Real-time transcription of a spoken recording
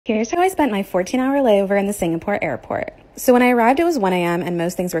Here's how I spent my 14-hour layover in the Singapore airport. So when I arrived, it was 1 a.m. and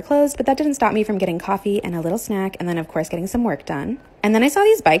most things were closed, but that didn't stop me from getting coffee and a little snack, and then of course getting some work done. And then I saw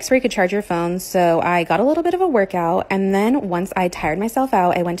these bikes where you could charge your phone, so I got a little bit of a workout, and then once I tired myself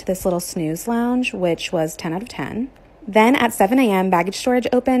out, I went to this little snooze lounge, which was 10 out of 10. Then at 7 a.m., baggage storage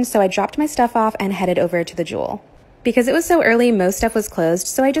opened, so I dropped my stuff off and headed over to the Jewel. Because it was so early, most stuff was closed,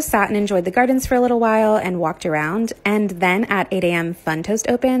 so I just sat and enjoyed the gardens for a little while and walked around. And then at 8 a.m., Fun Toast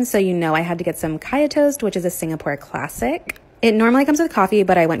opened, so you know I had to get some Kaya Toast, which is a Singapore classic. It normally comes with coffee,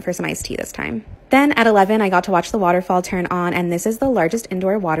 but I went for some iced tea this time. Then at 11, I got to watch the waterfall turn on, and this is the largest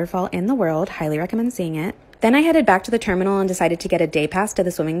indoor waterfall in the world. Highly recommend seeing it. Then I headed back to the terminal and decided to get a day pass to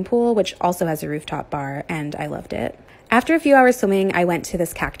the swimming pool, which also has a rooftop bar, and I loved it. After a few hours swimming, I went to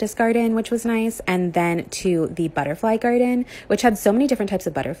this cactus garden, which was nice, and then to the butterfly garden, which had so many different types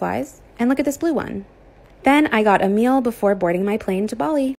of butterflies. And look at this blue one. Then I got a meal before boarding my plane to Bali.